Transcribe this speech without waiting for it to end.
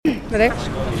Ready?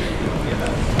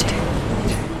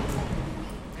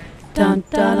 Dun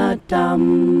dun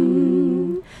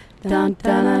dum, dun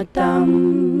dun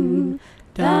dum,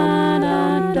 dun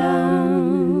dun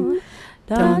dum,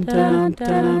 dun dun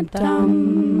dun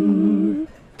dum,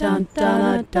 dun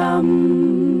dun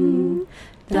dum,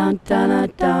 dun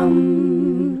dun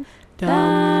dum, dun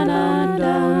dun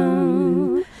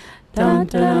dum. Dun,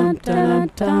 dun, dun,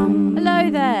 dun.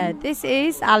 Hello there, this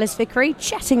is Alice Vickery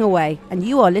chatting away, and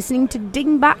you are listening to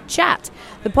Dingbat Chat,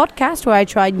 the podcast where I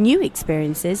try new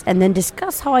experiences and then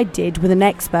discuss how I did with an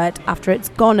expert after it's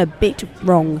gone a bit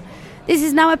wrong. This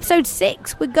is now episode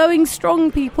 6. We're going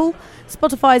strong, people.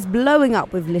 Spotify is blowing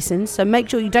up with listens, so make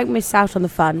sure you don't miss out on the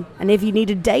fun. And if you need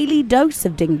a daily dose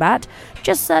of Dingbat,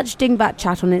 just search Dingbat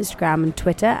Chat on Instagram and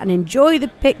Twitter and enjoy the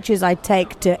pictures I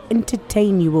take to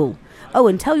entertain you all. Oh,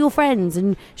 and tell your friends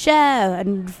and share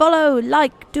and follow,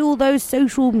 like, do all those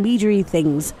social media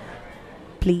things.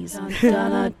 Please.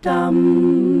 Dun,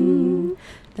 dun,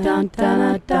 dun, dun,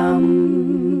 dun,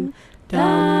 dun,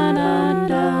 dun,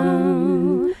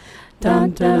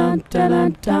 dun, dun,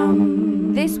 dun,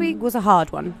 dun. This week was a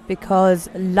hard one because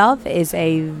love is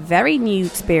a very new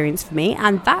experience for me,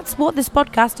 and that's what this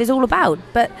podcast is all about.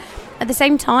 But at the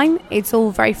same time, it's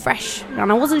all very fresh,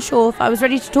 and I wasn't sure if I was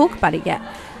ready to talk about it yet.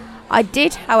 I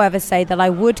did, however, say that I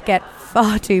would get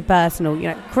far too personal,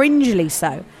 cringily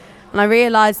so. And I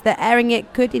realised that airing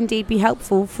it could indeed be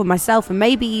helpful for myself and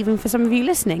maybe even for some of you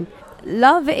listening.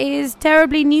 Love is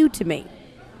terribly new to me.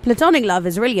 Platonic love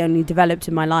has really only developed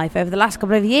in my life over the last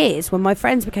couple of years when my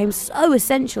friends became so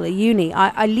essential at uni.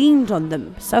 I leaned on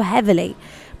them so heavily,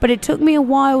 but it took me a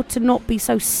while to not be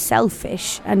so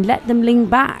selfish and let them lean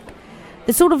back.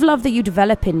 The sort of love that you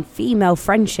develop in female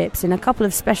friendships, in a couple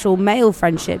of special male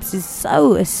friendships, is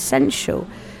so essential.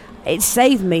 It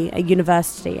saved me at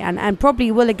university and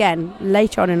probably will again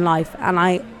later on in life. And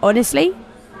I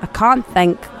can't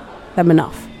thank them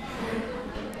enough.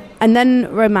 And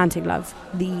then romantic love,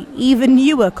 the even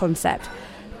newer concept.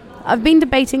 I've been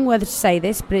debating whether to say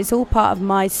this, but it's all part of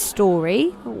my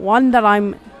story, one that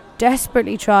I'm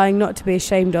desperately trying not to be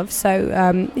ashamed of.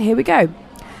 So here we go.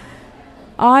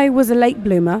 I was a late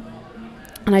bloomer,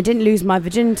 and I didn't lose my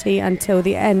virginity until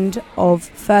the end of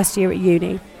first year at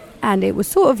uni. And it was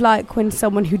sort of like when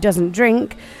someone who doesn't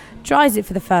drink tries it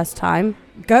for the first time,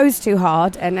 goes too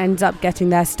hard, and ends up getting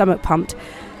their stomach pumped.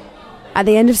 At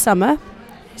the end of summer,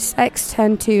 sex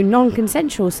turned to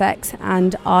non-consensual sex,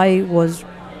 and I was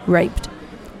raped.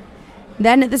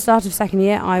 Then at the start of second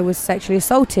year, I was sexually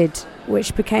assaulted,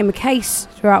 which became a case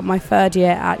throughout my third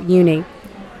year at uni.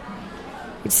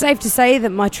 It's safe to say that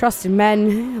my trust in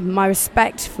men, my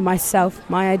respect for myself,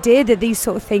 my idea that these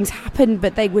sort of things happen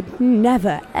but they would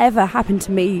never, ever happen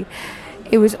to me,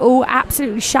 it was all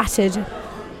absolutely shattered. And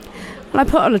I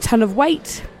put on a ton of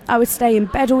weight. I would stay in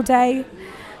bed all day.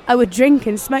 I would drink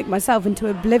and smoke myself into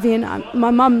oblivion.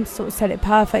 My mum sort of said it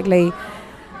perfectly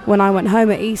when I went home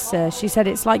at Easter. She said,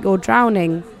 it's like you're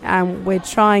drowning and we're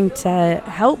trying to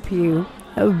help you,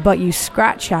 but you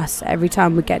scratch us every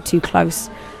time we get too close.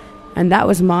 And that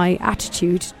was my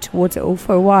attitude towards it all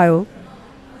for a while.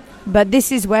 But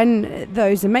this is when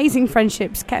those amazing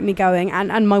friendships kept me going,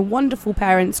 and my wonderful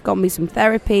parents got me some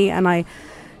therapy, and I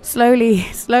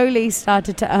slowly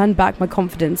started to earn back my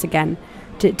confidence again,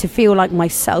 to feel like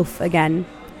myself again.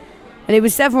 And it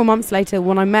was several months later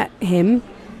when I met him,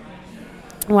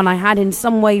 when I had in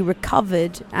some way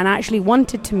recovered and actually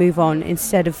wanted to move on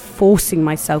instead of forcing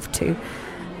myself to.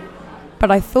 But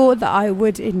I thought that I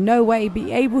would in no way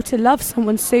be able to love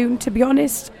someone soon. To be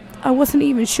honest, I wasn't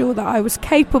even sure that I was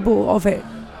capable of it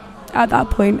at that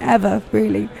point ever,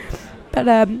 really. But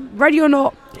ready or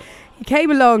not, he came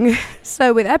along.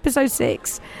 So with episode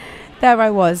 6, there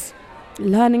I was,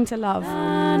 learning to love.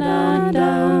 Dun,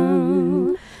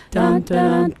 dun, dun,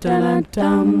 dun, dun,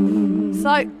 dun.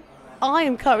 So I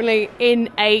am currently in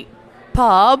a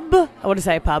pub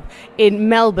in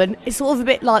Melbourne. It's sort of a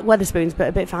bit like Wetherspoons but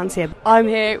a bit fancier. I'm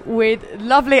here with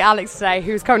lovely Alex today,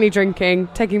 who's currently drinking,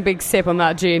 taking a big sip on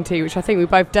that G&T, which I think we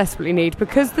both desperately need,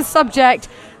 because the subject,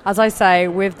 as I say,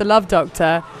 with the Love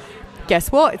Doctor,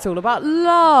 guess what? It's all about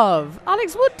love.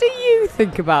 Alex, what do you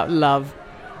think about love?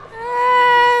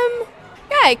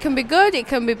 Yeah, it can be good, it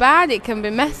can be bad, it can be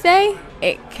messy,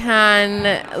 it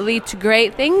can lead to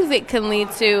great things, it can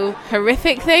lead to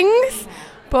horrific things.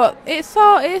 But it's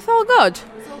all good.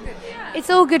 It's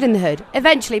all good in the hood,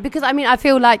 eventually, because, I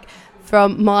feel like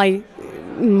from my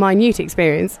minute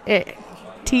experience, it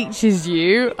teaches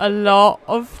you a lot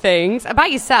of things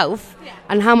about yourself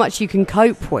and how much you can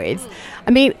cope with.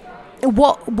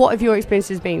 What have your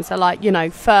experiences been? So,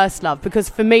 first love, because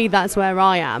for me, that's where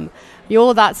I am.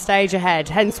 You're that stage ahead,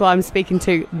 hence why I'm speaking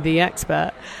to the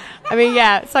expert. I mean,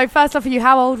 yeah, so first off for you,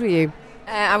 how old were you?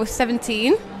 I was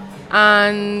 17,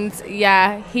 and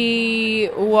yeah, he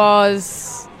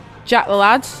was Jack the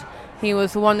Lad. He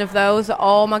was one of those that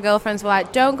all my girlfriends were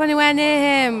like, don't go anywhere near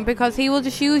him because he will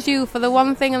just use you for the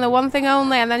one thing and the one thing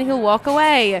only, and then he'll walk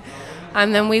away.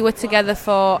 And then we were together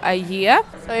for a year.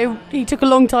 So he took a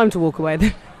long time to walk away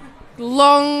then.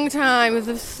 Long time. It was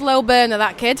a slow burner,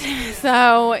 that kid.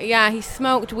 So yeah, he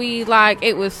smoked weed like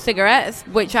it was cigarettes,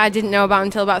 which I didn't know about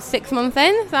until about 6 months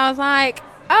in. So I was like,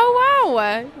 oh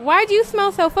wow, why do you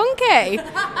smell so funky?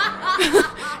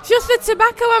 Just the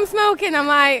tobacco I'm smoking. I'm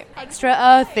like, extra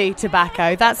earthy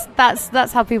tobacco.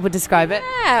 That's how people describe it.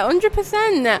 Yeah,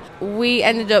 100%. We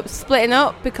ended up splitting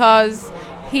up because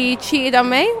he cheated on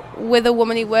me with a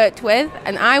woman he worked with,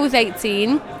 and I was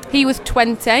 18, he was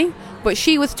 20, but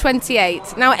she was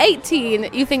 28. Now,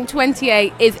 18, you think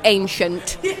 28 is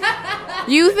ancient.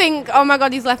 You think, oh my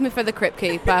God, he's left me for the Crypt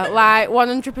Keeper. Like,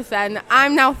 100%.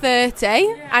 I'm now 30,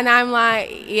 and I'm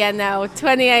like, yeah, no,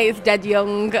 28 is dead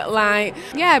young. Like,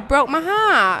 yeah, it broke my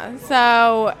heart.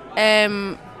 So,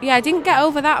 yeah, I didn't get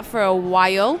over that for a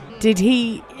while. Did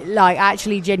he, like,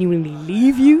 actually genuinely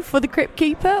leave you for the Crypt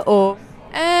Keeper, or...?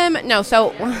 No, so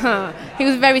he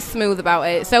was very smooth about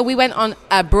it. So we went on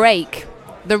a break.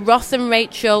 The Ross and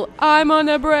Rachel, I'm on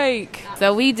a break.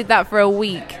 So we did that for a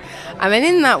week. And then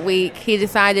in that week, he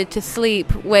decided to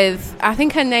sleep with, I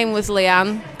think her name was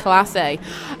Leanne, classy.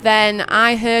 Then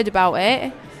I heard about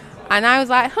it, and I was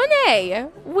like, honey,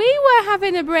 we were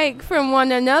having a break from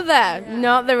one another,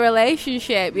 not the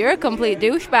relationship. You're a complete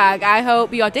douchebag. I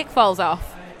hope your dick falls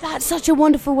off. That's such a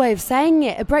wonderful way of saying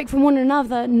it. A break from one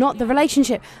another, not the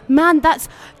relationship. Man, do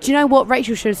you know what?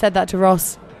 Rachel should have said that to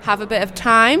Ross. Have a bit of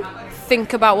time,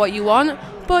 think about what you want,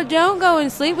 but don't go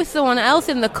and sleep with someone else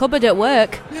in the cupboard at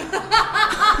work.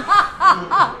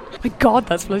 My God,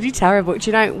 that's bloody terrible. Do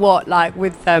you know what? Like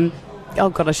with oh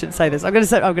God, I shouldn't say this. I'm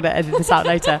gonna edit this out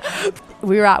later.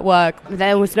 We were at work.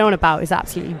 There was no one about. It was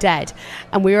absolutely dead.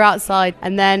 And we were outside.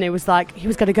 And then it was like he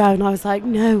was gonna go, and I was like,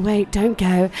 no, wait, don't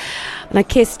go. And I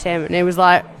kissed him, and it was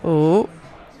like, oh.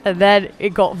 And then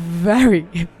it got very,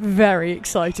 very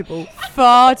excitable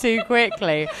far too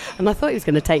quickly. And I thought he was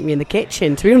going to take me in the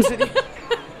kitchen, to be honest with you.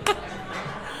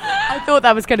 I thought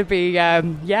that was going to be,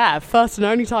 first and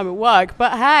only time at work.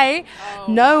 But hey,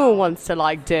 no one wants to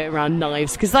like do it around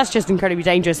knives because that's just incredibly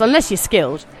dangerous unless you're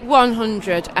skilled.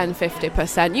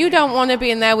 150%. You don't want to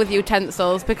be in there with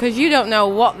utensils because you don't know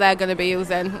what they're going to be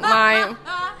using. Like...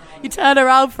 You turn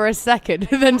around for a second,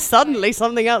 and then suddenly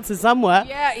something else is somewhere.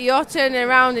 Yeah, you're turning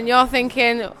around and you're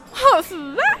thinking, what's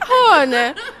that, hon?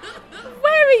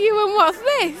 Where are you and what's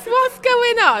this? What's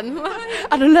going on?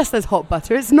 And unless there's hot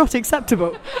butter, it's not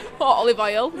acceptable. Hot olive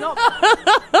oil. Not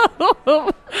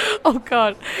Oh,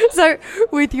 God. So,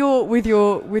 with your,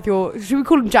 should we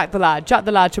call him Jack the Lad? Jack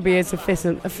the Lad should be his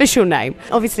official name.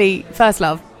 Obviously, first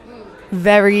love,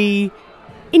 very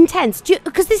intense.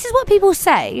 Because this is what people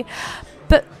say.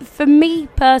 But for me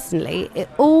personally, it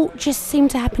all just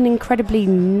seemed to happen incredibly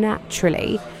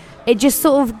naturally. It just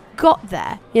sort of got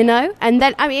there, you know? And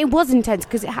then, I mean, it was intense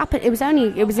because it happened. It was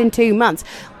in 2 months.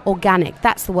 Organic,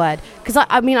 that's the word. Because,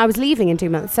 I was leaving in 2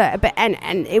 months. So,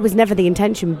 and it was never the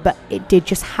intention, but it did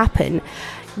just happen.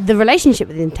 The relationship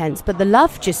was intense, but the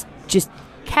love just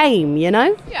came, you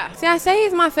know? Yeah. See, I say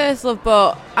he's my first love,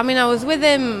 but, I mean, I was with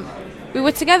him... We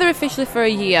were together officially for a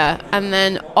year, and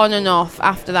then on and off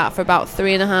after that for about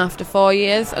 3.5 to 4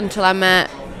 years until I met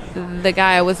the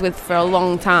guy I was with for a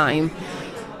long time.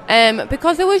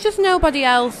 Because there was just nobody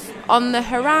else on the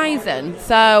horizon.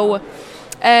 So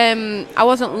I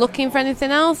wasn't looking for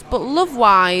anything else. But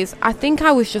love-wise, I think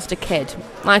I was just a kid.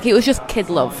 Like, it was just kid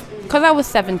love. Because I was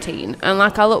 17, and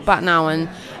like I look back now and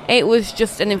it was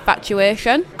just an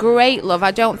infatuation. Great love.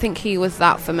 I don't think he was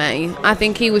that for me. I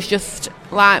think he was just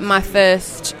like my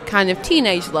first kind of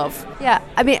teenage love. Yeah,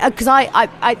 I mean, because I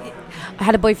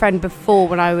had a boyfriend before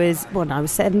when I was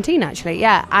 17 actually.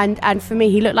 Yeah, and for me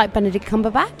he looked like Benedict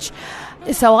Cumberbatch,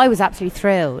 so I was absolutely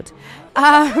thrilled.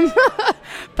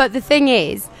 But the thing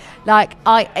is, like,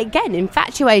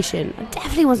 infatuation. I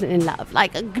definitely wasn't in love.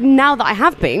 Like, now that I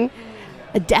have been,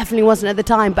 I definitely wasn't at the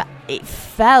time, but it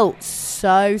felt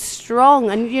so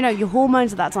strong. And, you know, your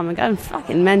hormones at that time are going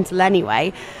fucking mental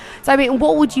anyway. So, I mean,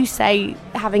 what would you say,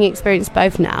 having experienced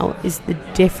both now, is the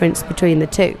difference between the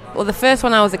two? Well, the first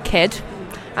one I was a kid,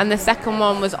 and the second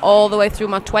one was all the way through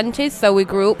my 20s, so we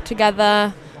grew up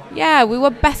together. Yeah, we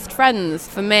were best friends.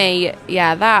 For me,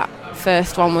 yeah, that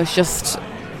first one was just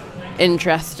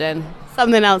interesting.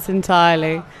 Something else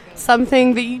entirely.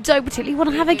 Something that you don't particularly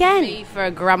want to have again. For a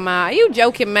grandma. Are you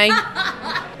joking me?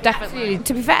 definitely.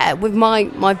 To be fair, with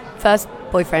my first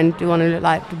boyfriend, who wanted to look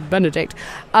like Benedict,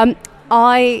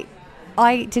 I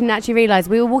didn't actually realise.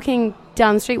 We were walking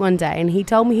down the street one day and he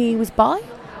told me he was bi.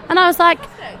 And I was like,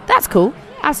 that's cool,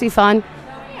 absolutely fine.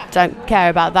 Don't care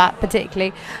about that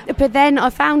particularly. But then I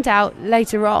found out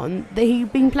later on that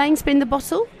he'd been playing Spin the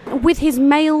Bottle with his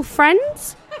male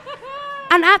friends.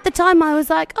 And at the time I was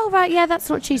like, oh right, yeah, that's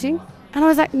not cheating. And I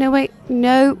was like,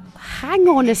 no, hang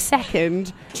on a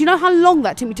second. Do you know how long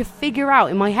that took me to figure out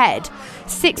in my head?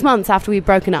 6 months after we'd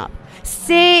broken up.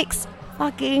 6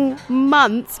 fucking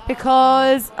months,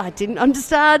 because I didn't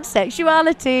understand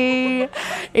sexuality.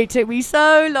 It took me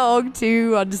so long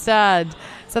to understand.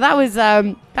 So that was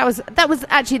the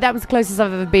closest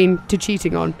I've ever been to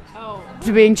cheating on. Oh.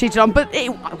 To being cheated on, but I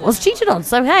was cheated on,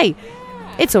 so hey,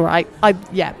 it's all right.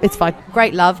 It's fine.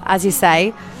 Great love, as you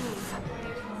say.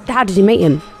 How did you meet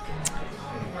him?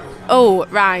 Oh,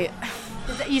 right.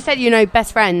 You said,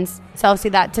 best friends, so obviously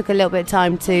that took a little bit of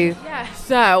time to... Yeah,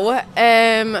 so,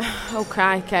 oh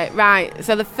crikey, right.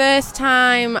 So the first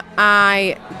time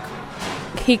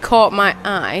he caught my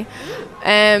eye,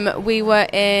 we were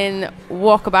in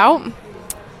Walkabout,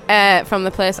 from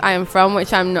the place I am from,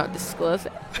 which I'm not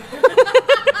disclosing.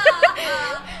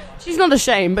 She's not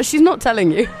ashamed, but she's not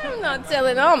telling you. I'm not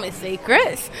telling all my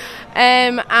secrets.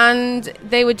 And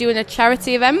they were doing a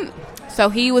charity event. So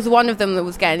he was one of them that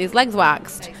was getting his legs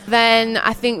waxed. Then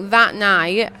I think that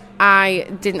night I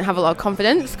didn't have a lot of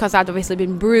confidence because I'd obviously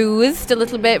been bruised a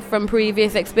little bit from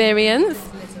previous experience.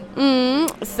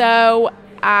 So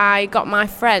I got my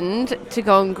friend to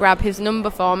go and grab his number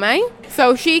for me.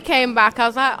 So she came back. I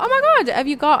was like, oh my God, have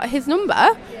you got his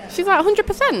number? She's like,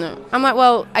 100%. I'm like,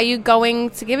 well, are you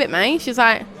going to give it me? She's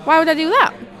like, why would I do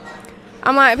that?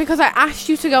 I'm like, because I asked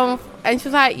you to go. And she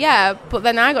was like, yeah, but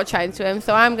then I got chatting to him,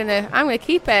 so I'm gonna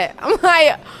keep it. I'm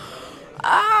like,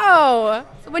 oh.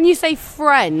 So when you say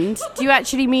friend, do you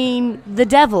actually mean the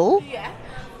devil? Yeah.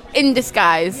 In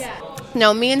disguise. Yeah.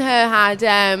 No, me and her had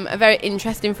a very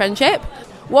interesting friendship.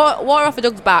 Wore off a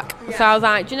dog's back. Yeah. So I was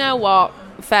like, do you know what?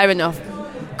 Fair enough.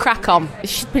 Crack on.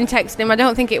 She'd been texting him. I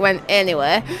don't think it went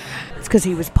anywhere. It's because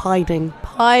he was pining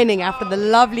after the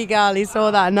lovely girl he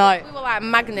saw that night. We were like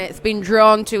magnets being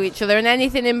drawn to each other, and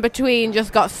anything in between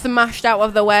just got smashed out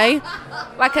of the way,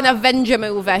 like an Avenger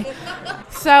movie.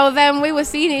 So then we were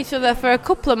seeing each other for a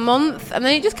couple of months, and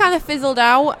then it just kind of fizzled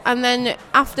out. And then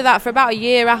after that, for about a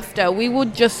year after, we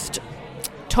would just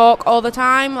talk all the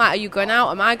time, like, are you going out,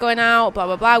 am I going out, blah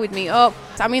blah blah. We'd meet up.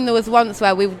 I mean, there was once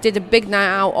where we did a big night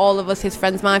out, all of us, his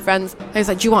friends, my friends, and he's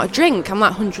like, do you want a drink? I'm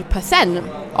like,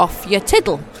 100% off your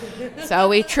tiddle. So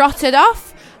we trotted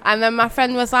off, and then my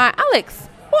friend was like, Alex,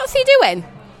 what's he doing?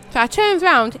 So I turned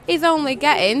around, he's only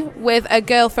getting with a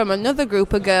girl from another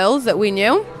group of girls that we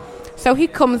knew. So he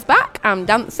comes back, I'm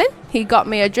dancing, he got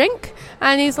me a drink,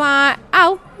 and he's like,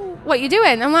 Al, what you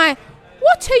doing? I'm like,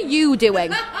 what are you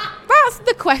doing? That's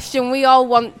the question we all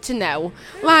want to know.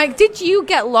 Like, did you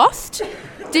get lost?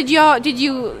 Did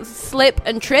you slip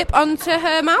and trip onto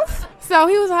her mouth? So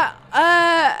he was like,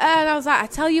 and I was like, I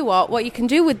tell you what you can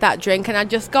do with that drink. And I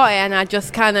just got it and I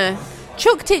just kind of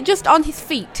chucked it just on his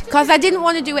feet. Because I didn't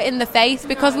want to do it in the face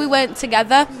because we weren't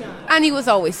together. And he was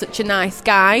always such a nice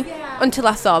guy until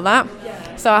I saw that.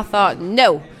 So I thought,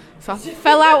 no. So I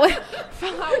fell out.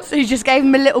 So you just gave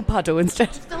him a little puddle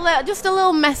instead? Just a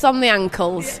little mess on the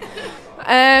ankles.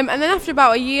 And then after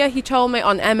about a year, he told me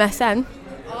on MSN.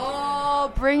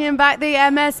 Oh, bringing back the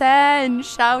MSN.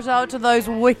 Shout out to those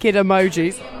wicked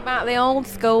emojis. Back the old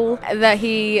school. That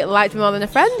he liked me more than a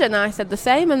friend, and I said the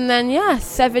same. And then,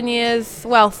 7 years.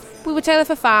 Well, we were together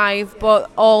for 5, but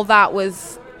all that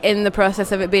was in the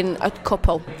process of it being a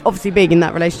couple. Obviously, being in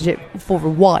that relationship for a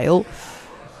while,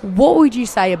 what would you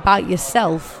say about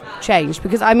yourself changed?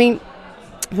 Because, I mean,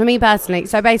 for me personally,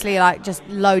 so basically, like, just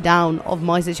low down of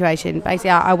my situation. Basically,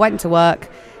 I went to work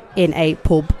in a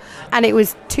pub, and it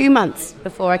was 2 months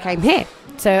before I came here.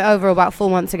 So over about 4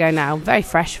 months ago now. Very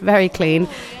fresh, very clean.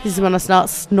 This is when I start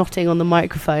snotting on the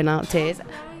microphone out tears.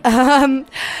 And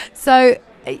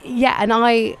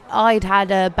I'd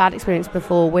had a bad experience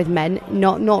before with men,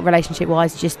 not relationship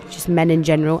wise, just men in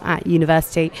general at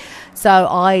university. So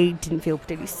I didn't feel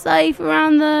particularly safe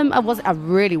around them. I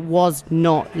really was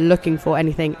not looking for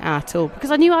anything at all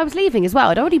because I knew I was leaving as well.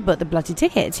 I'd already booked the bloody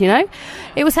tickets, it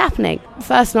was happening.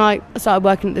 First night I started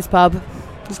working at this pub.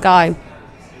 This guy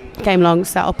came along,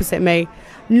 sat opposite me.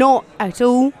 Not at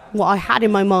all what I had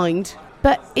in my mind,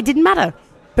 but it didn't matter.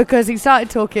 Because he started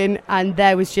talking and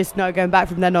there was just no going back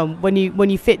from then on. When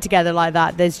you fit together like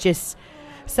that, there's just...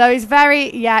 So it's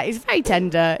very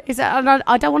tender.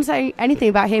 I don't want to say anything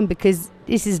about him because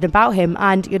this isn't about him.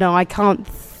 And, I can't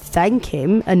thank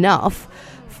him enough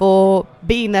for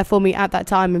being there for me at that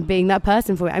time and being that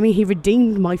person for me. I mean, he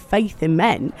redeemed my faith in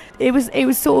men. It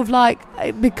was sort of like,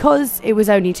 because it was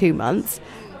only 2 months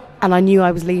and I knew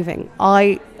I was leaving,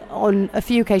 on a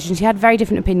few occasions, he had very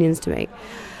different opinions to me.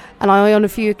 And I, on a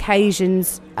few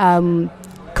occasions,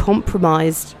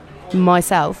 compromised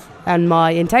myself and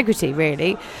my integrity,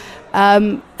 really,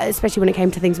 especially when it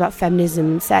came to things about feminism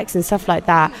and sex and stuff like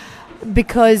that,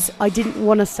 because I didn't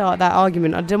want to start that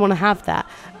argument. I didn't want to have that.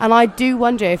 And I do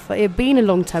wonder if it had been a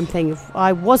long-term thing, if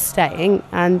I was staying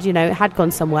and, you know, it had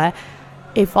gone somewhere,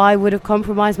 if I would have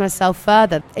compromised myself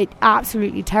further. It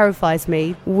absolutely terrifies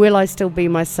me. Will I still be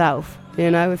myself, you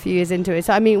know, a few years into it?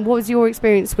 So, I mean, what was your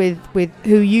experience with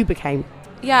who you became?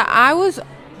 Yeah, I was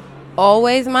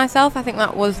always myself. I think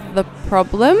that was the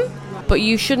problem. But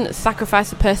you shouldn't sacrifice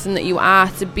the person that you are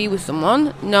to be with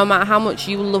someone, no matter how much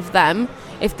you love them.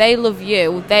 If they love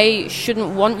you, they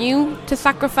shouldn't want you to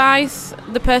sacrifice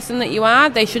the person that you are.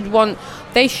 They should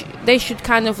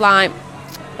kind of like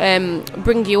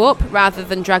bring you up rather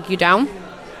than drag you down.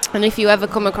 And if you ever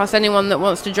come across anyone that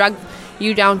wants to drag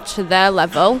you down to their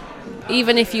level,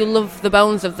 even if you love the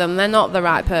bones of them, they're not the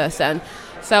right person.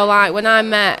 So like when I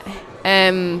met,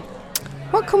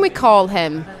 what can we call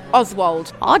him?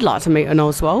 Oswald. I'd like to meet an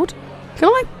Oswald. Can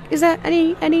I? Is there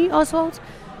any Oswald?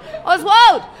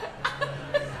 Oswald!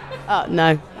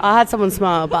 No, I had someone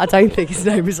smile, but I don't think his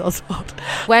name is Oswald.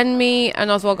 When me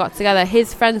and Oswald got together,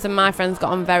 his friends and my friends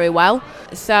got on very well.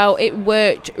 So it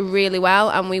worked really well,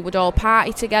 and we would all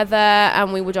party together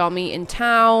and we would all meet in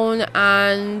town,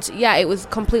 and yeah, it was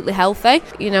completely healthy.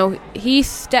 You know, he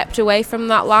stepped away from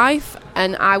that life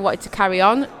and I wanted to carry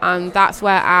on, and that's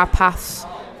where our paths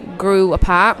grew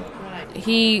apart.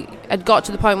 He had got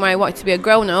to the point where he wanted to be a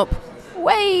grown-up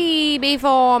way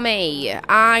before me.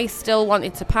 I still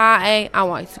wanted to party. I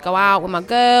wanted to go out with my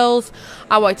girls.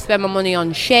 I wanted to spend my money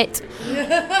on shit.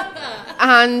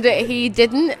 And he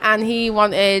didn't, and he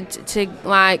wanted to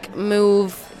like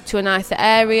move to a nicer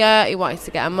area. He wanted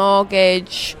to get a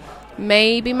mortgage.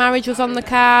 Maybe marriage was on the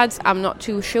cards. I'm not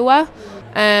too sure.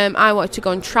 I wanted to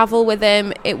go and travel with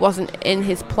him. It wasn't in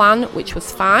his plan, which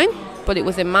was fine, but it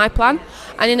was in my plan.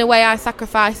 And in a way, I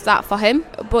sacrificed that for him.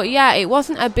 But yeah, it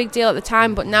wasn't a big deal at the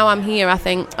time, but now I'm here, I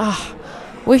think,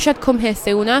 wish I'd come here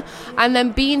sooner. And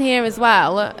then being here as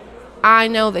well, I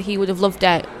know that he would have loved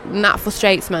it, and that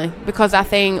frustrates me, because I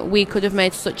think we could have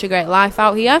made such a great life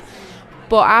out here,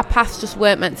 but our paths just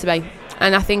weren't meant to be.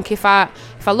 And I think if I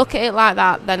look at it like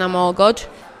that, then I'm all good.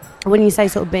 When you say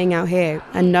sort of being out here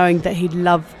and knowing that he'd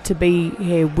love to be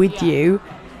here with you,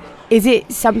 is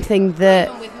it something that...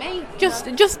 Not even with me.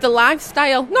 Just the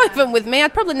lifestyle. Not even with me.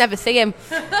 I'd probably never see him.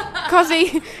 Because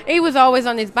he was always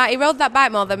on his bike. He rode that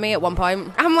bike more than me at one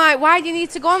point. I'm like, why do you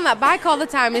need to go on that bike all the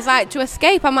time? He's like, to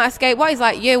escape. I'm like, escape what? He's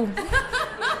like, you.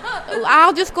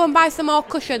 I'll just go and buy some more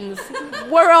cushions.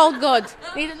 We're all good.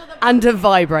 Need another and a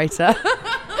vibrator.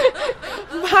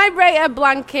 Vibrator,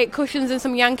 blanket, cushions and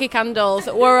some Yankee candles.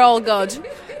 We're all good.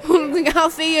 I'll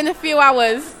see you in a few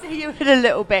hours. See you in a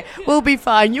little bit. We'll be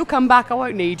fine. You'll come back. I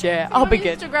won't need you. I'll be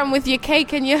good. Instagram with your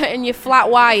cake and your flat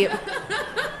white.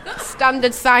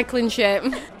 Standard cycling shape.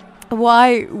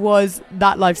 Why was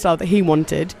that lifestyle that he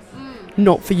wanted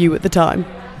not for you at the time?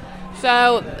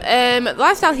 So, the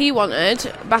lifestyle he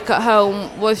wanted back at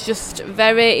home was just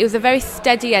it was a very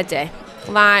steady Eddie.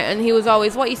 And he was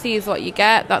always, what you see is what you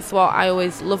get. That's what I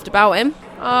always loved about him.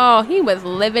 Oh, he was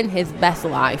living his best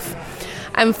life.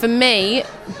 And for me,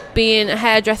 being a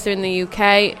hairdresser in the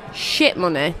UK, shit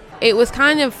money. It was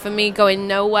kind of, for me, going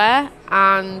nowhere,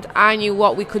 and I knew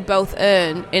what we could both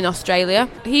earn in Australia.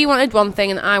 He wanted one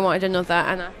thing and I wanted another.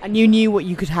 And you knew what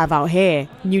you could have out here.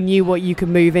 You knew what you could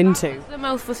move into. The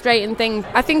most frustrating thing,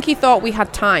 I think he thought we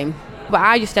had time, but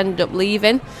I just ended up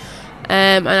leaving.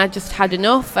 And I just had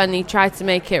enough, and he tried to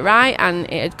make it right,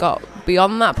 and it had got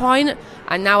beyond that point.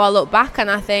 And now I look back and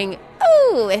I think,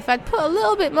 if I'd put a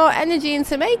little bit more energy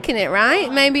into making it right,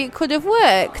 maybe it could have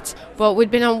worked. But we'd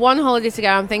been on one holiday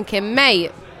together. I'm thinking,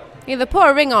 mate, either put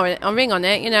a ring on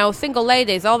it, you know, single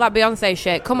ladies, all that Beyonce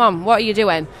shit. Come on, what are you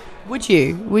doing? Would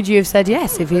you have said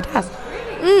yes if he'd asked?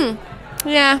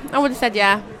 Yeah, I would have said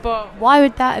yeah. But why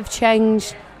would that have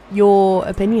changed your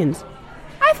opinions?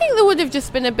 I think there would have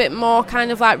just been a bit more kind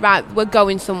of like, right, we're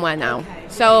going somewhere now.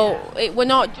 So we're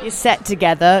not... You're set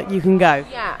together, you can go.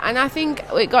 Yeah, and I think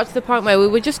it got to the point where we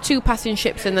were just two passing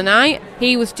ships in the night.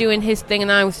 He was doing his thing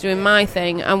and I was doing my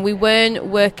thing, and we weren't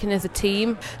working as a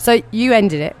team. So you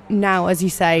ended it. Now, as you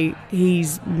say,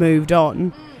 he's moved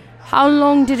on. How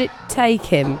long did it take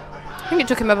him? I think it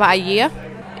took him about a year.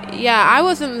 Yeah, I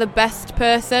wasn't the best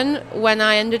person when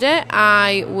I ended it.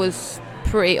 I was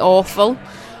pretty awful.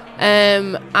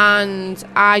 and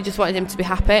I just wanted him to be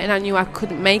happy, and I knew I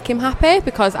couldn't make him happy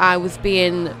because I was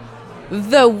being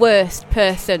the worst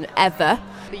person ever.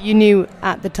 But you knew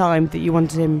at the time that you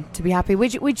wanted him to be happy,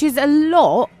 which is a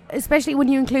lot, especially when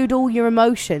you include all your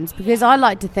emotions, because I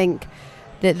like to think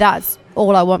that that's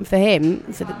all I want for him,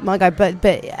 for my guy. But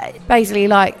basically,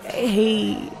 like,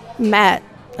 he met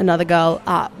another girl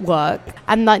at work,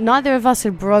 and like neither of us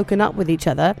had broken up with each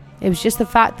other. It was just the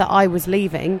fact that I was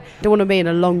leaving. Don't want to be in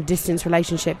a long distance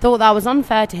relationship. Thought that was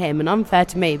unfair to him and unfair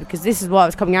to me, because this is why I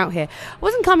was coming out here. I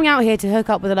wasn't coming out here to hook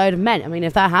up with a load of men. I mean,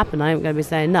 if that happened, I ain't going to be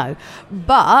saying no.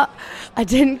 But I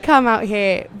didn't come out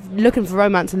here looking for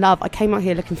romance and love. I came out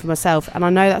here looking for myself. And I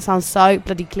know that sounds so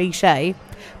bloody cliche,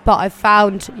 but I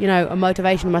found, you know, a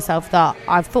motivation in myself that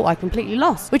I thought I completely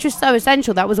lost, which was so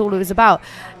essential. That was all it was about.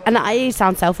 And it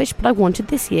sounds selfish, but I wanted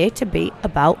this year to be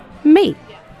about me.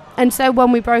 And so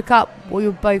when we broke up, we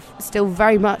were both still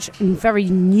very much and very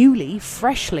newly,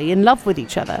 freshly in love with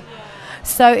each other.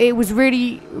 So it was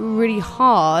really, really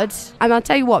hard. And I'll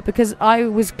tell you what, because I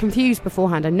was confused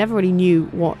beforehand. I never really knew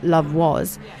what love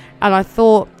was. And I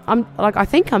thought, I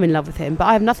think I'm in love with him, but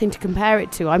I have nothing to compare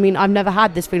it to. I mean, I've never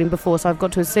had this feeling before, so I've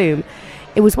got to assume.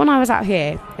 It was when I was out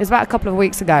here. It was about a couple of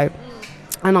weeks ago.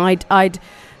 And I'd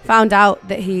found out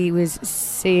that he was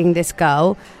seeing this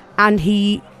girl, and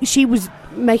she was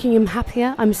making him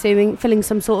happier, I'm assuming, filling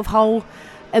some sort of hole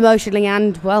emotionally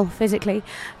and, well, physically.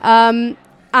 And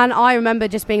I remember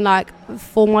just being like,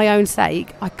 for my own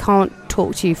sake, I can't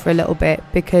talk to you for a little bit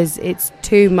because it's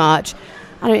too much.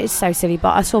 I know it's so silly,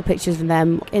 but I saw pictures of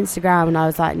them on Instagram and I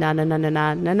was like, no,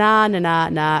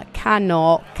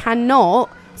 cannot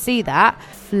see that.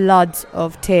 Floods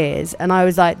of tears. And I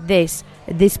was like, at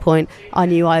this point, I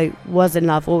knew I was in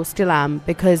love, or still am,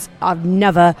 because I've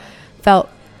never felt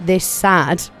this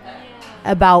sad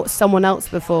about someone else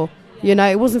before. You know,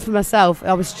 it wasn't for myself.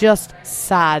 I was just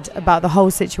sad about the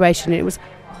whole situation. It was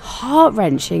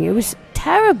heart-wrenching. It was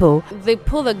terrible. They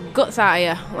pull the guts out of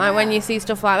you, like when you see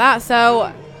stuff like that.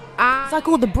 So it's like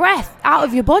all the breath out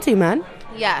of your body, man.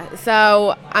 Yeah,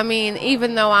 so, I mean,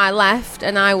 even though I left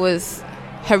and I was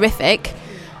horrific,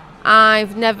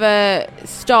 I've never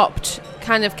stopped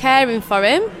kind of caring for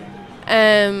him.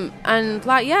 And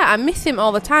like, yeah, I miss him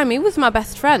all the time. He was my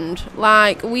best friend.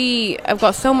 Like, we have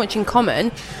got so much in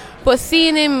common. But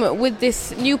seeing him with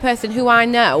this new person who I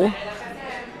know,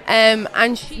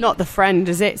 and she... Not the friend,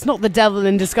 is it? It's not the devil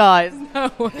in disguise.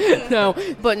 No.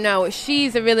 But no,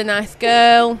 she's a really nice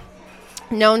girl.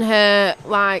 Known her,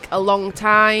 like, a long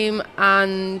time.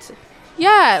 And,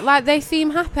 yeah, like, they seem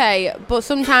happy. But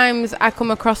sometimes I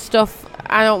come across stuff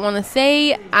I don't want to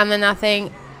see. And then I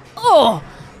think, oh...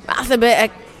 That's a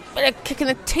bit of kick in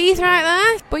the teeth right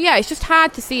there. But yeah, it's just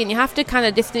hard to see, and you have to kind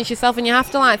of distance yourself, and you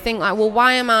have to like think like, well,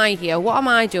 why am I here? What am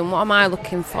I doing? What am I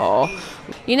looking for?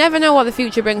 You never know what the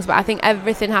future brings, but I think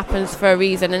everything happens for a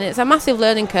reason, and it's a massive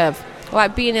learning curve.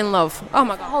 Like being in love. Oh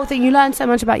my God. The whole thing, you learn so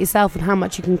much about yourself and how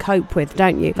much you can cope with,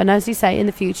 don't you? And as you say, in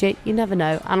the future, you never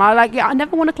know. And I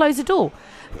never want to close the door,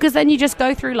 because then you just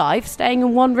go through life staying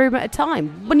in one room at a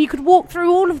time when you could walk through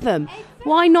all of them.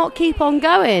 Why not keep on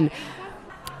going?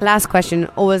 Last question,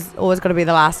 always going to be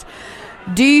the last.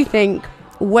 Do you think,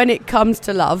 when it comes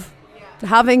to love,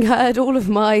 having heard all of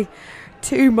my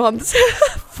 2 months,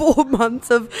 4 months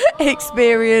of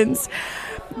experience,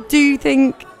 do you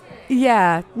think,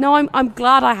 yeah, no, I'm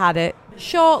glad I had it.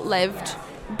 Short-lived,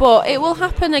 but it will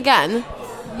happen again,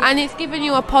 and it's giving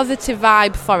you a positive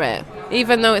vibe for it,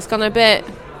 even though it's gone a bit...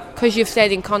 because you've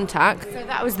stayed in contact. So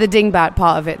that was the dingbat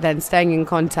part of it then, staying in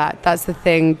contact. That's the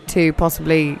thing to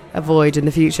possibly avoid in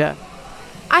the future.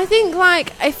 I think,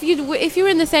 like, if you were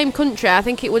in the same country, I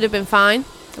think it would have been fine.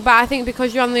 But I think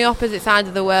because you're on the opposite side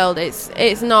of the world, it's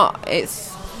not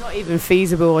even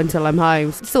feasible until I'm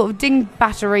home. Sort of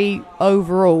dingbattery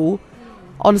overall,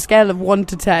 on a scale of 1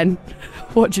 to 10,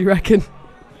 what do you reckon?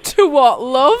 To what,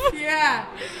 love? Yeah.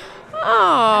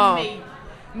 Oh.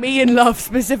 Me and love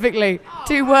specifically.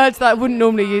 2 words that I wouldn't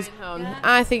normally use.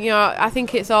 I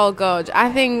think it's all good. I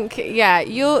think, yeah,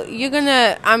 you're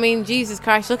gonna, I mean, Jesus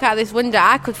Christ, look out this window.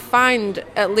 I could find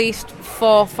at least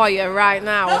 4 for you right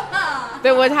now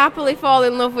that would happily fall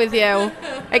in love with you,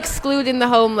 excluding the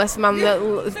homeless man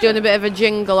that's doing a bit of a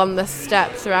jingle on the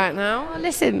steps right now. Well,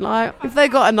 listen, like, if they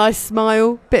got a nice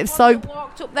smile, bit of soap.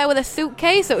 Walked up there with a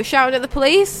suitcase that was shouting at the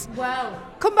police. Well,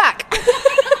 come back.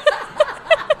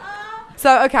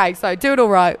 So, okay, so do it all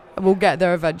right, and we'll get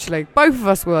there eventually. Both of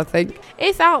us will, I think.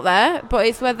 It's out there, but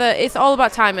it's all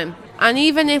about timing. And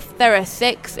even if they're a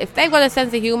 6, if they've got a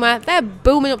sense of humour, they're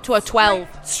booming up to a 12.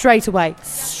 Straight away.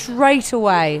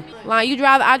 Like,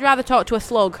 I'd rather talk to a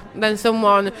slug than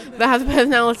someone that has a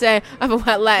personality of a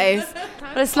wet lettuce.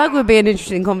 But a slug would be an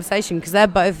interesting conversation because they're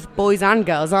both boys and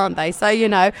girls, aren't they? So, you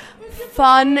know,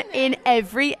 fun in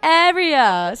every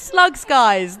area. Slugs,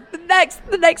 guys.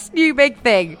 The next new big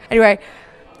thing. Anyway,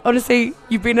 honestly,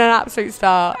 you've been an absolute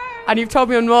star. And you've told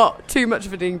me I'm not too much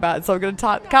of a dingbat, so I'm going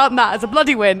to count that as a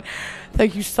bloody win.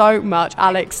 Thank you so much,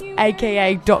 Alex,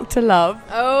 a.k.a. Dr. Love.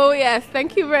 Oh, yes.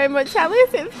 Thank you very much,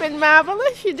 Alice. It's been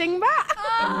marvellous, you dingbat.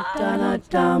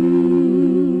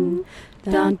 Dun-dun-dum.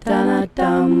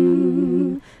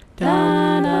 Dun-dun-dum.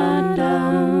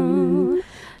 Dun-dun-dum.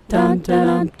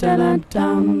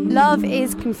 Dun-dun-dun-dun-dun. Love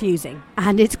is confusing,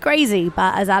 and it's crazy,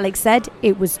 but as Alex said,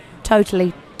 it was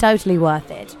totally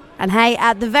worth it. And hey,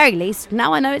 at the very least,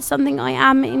 now I know it's something I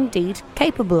am indeed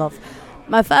capable of.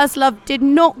 My first love did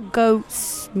not go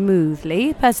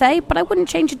smoothly, per se, but I wouldn't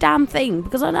change a damn thing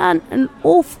because I learned an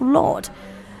awful lot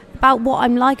about what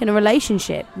I'm like in a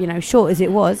relationship, you know, short as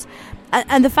it was.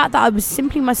 And the fact that I was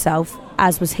simply myself,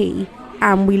 as was he,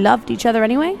 and we loved each other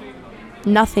anyway.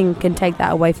 Nothing can take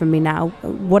that away from me now,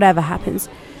 whatever happens.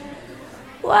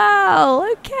 Wow,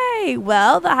 okay,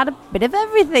 well, that had a bit of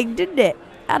everything, didn't it?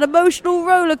 An emotional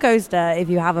roller coaster if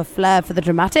you have a flair for the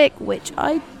dramatic, which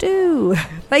I do.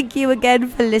 Thank you again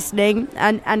for listening,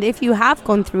 and if you have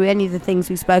gone through any of the things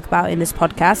we spoke about in this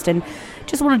podcast and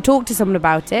just want to talk to someone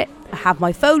about it, I have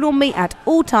my phone on me at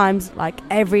all times like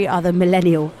every other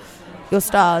millennial. Your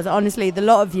stars, honestly, the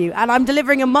lot of you, and I'm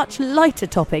delivering a much lighter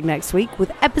topic next week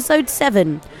with episode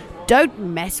 7, Don't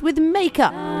Mess With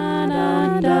Makeup. Dun,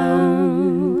 dun,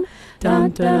 dun,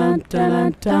 dun, dun,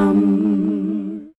 dun, dun.